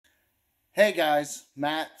Hey guys,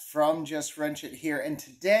 Matt from Just Wrench It here, and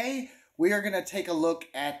today we are going to take a look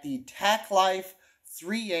at the Tacklife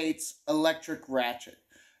 3/8 Electric Ratchet.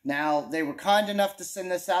 Now, they were kind enough to send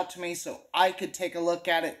this out to me so I could take a look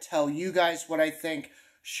at it, tell you guys what I think,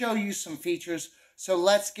 show you some features, so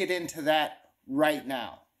let's get into that right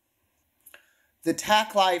now. The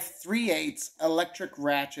Tacklife 3/8 Electric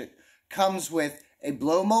Ratchet comes with a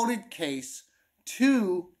blow-molded case,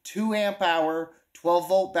 two 2-amp-hour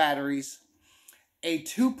 12-volt batteries, a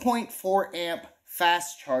 2.4 amp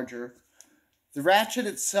fast charger. The ratchet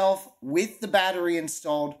itself, with the battery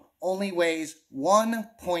installed, only weighs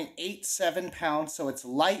 1.87 pounds, so it's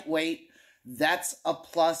lightweight. That's a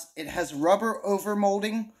plus. It has rubber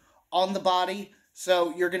overmolding on the body,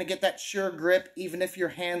 so you're going to get that sure grip, even if your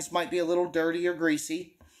hands might be a little dirty or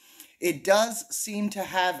greasy. It does seem to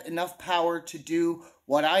have enough power to do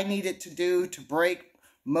what I need it to do to break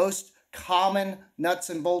most common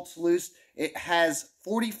nuts and bolts loose. It has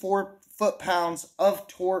 44 foot-pounds of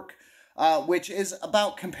torque, which is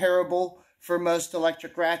about comparable for most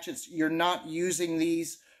electric ratchets. You're not using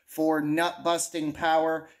these for nut-busting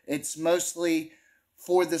power. It's mostly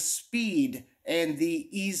for the speed and the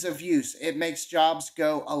ease of use. It makes jobs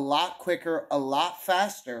go a lot quicker, a lot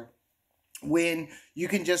faster, when you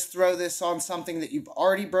can just throw this on something that you've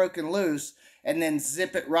already broken loose and then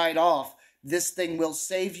zip it right off. This thing will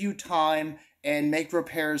save you time and make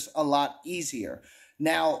repairs a lot easier.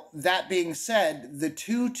 Now, that being said, the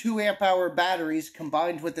two 2-amp-hour batteries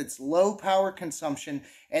combined with its low power consumption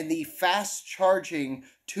and the fast charging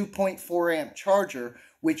 2.4 amp charger,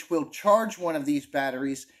 which will charge one of these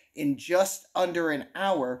batteries in just under an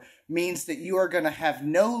hour, means that you are going to have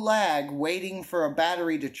no lag waiting for a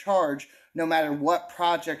battery to charge no matter what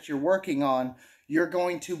project you're working on. You're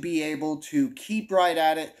going to be able to keep right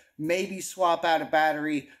at it, maybe swap out a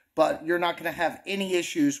battery, but you're not going to have any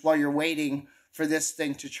issues while you're waiting for this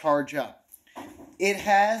thing to charge up. It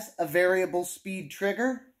has a variable speed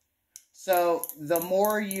trigger, so the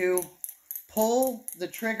more you pull the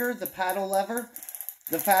trigger, the paddle lever,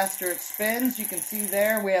 the faster it spins. You can see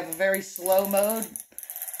there we have a very slow mode,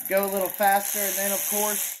 go a little faster, and then of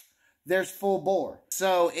course there's full bore.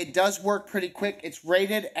 So it does work pretty quick. It's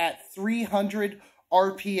rated at 300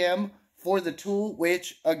 RPM for the tool,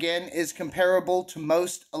 which again is comparable to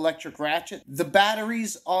most electric ratchet. The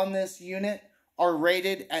batteries on this unit are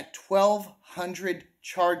rated at 1200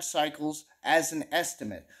 charge cycles as an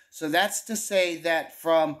estimate. So that's to say that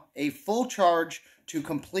from a full charge to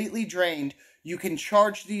completely drained, you can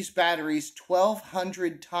charge these batteries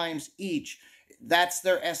 1200 times each. That's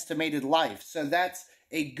their estimated life. So that's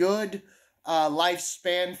a good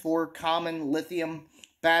lifespan for common lithium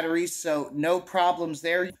batteries, so no problems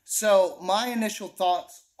there. So my initial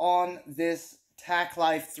thoughts on this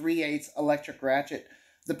Tacklife 3/8 electric ratchet.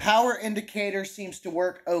 The power indicator seems to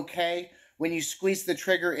work okay. When you squeeze the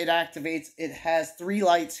trigger, it activates. It has 3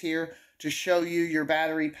 lights here to show you your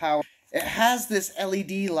battery power. It has this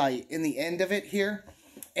LED light in the end of it here,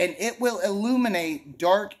 and it will illuminate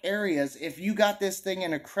dark areas. If you got this thing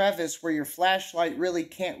in a crevice where your flashlight really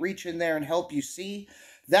can't reach in there and help you see,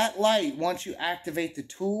 that light, once you activate the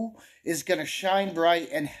tool, is going to shine bright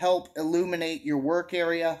and help illuminate your work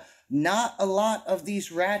area. Not a lot of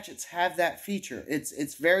these ratchets have that feature.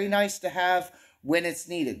 It's very nice to have when it's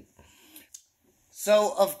needed.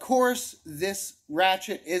 So, of course, this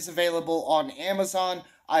ratchet is available on Amazon.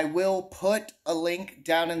 I will put a link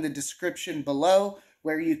down in the description below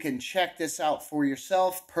where you can check this out for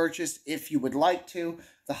yourself, purchase if you would like to.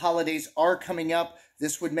 The holidays are coming up.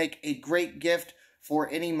 This would make a great gift for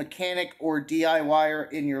any mechanic or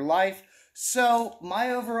DIYer in your life. So,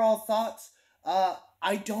 my overall thoughts,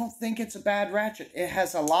 I don't think it's a bad ratchet. It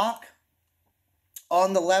has a lock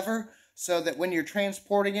on the lever so that when you're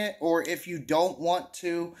transporting it, or if you don't want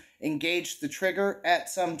to engage the trigger at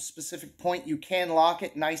some specific point, you can lock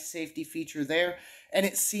it. Nice safety feature there. And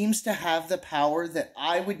it seems to have the power that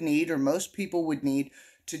I would need, or most people would need,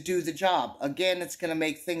 to do the job. Again, it's going to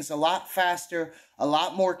make things a lot faster, a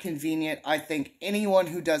lot more convenient. I think anyone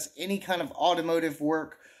who does any kind of automotive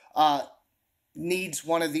work needs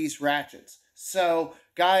one of these ratchets. So,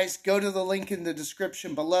 guys, go to the link in the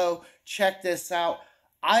description below. Check this out.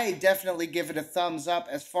 I definitely give it a thumbs up.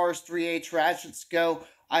 As far as 3/8 ratchets go,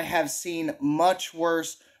 I have seen much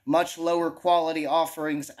worse, much lower quality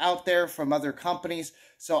offerings out there from other companies.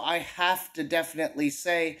 So I have to definitely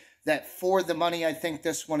say that for the money, I think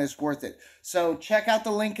this one is worth it. So check out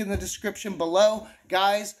the link in the description below.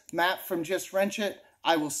 Guys, Matt from Just Wrench It.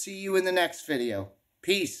 I will see you in the next video.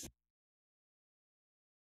 Peace.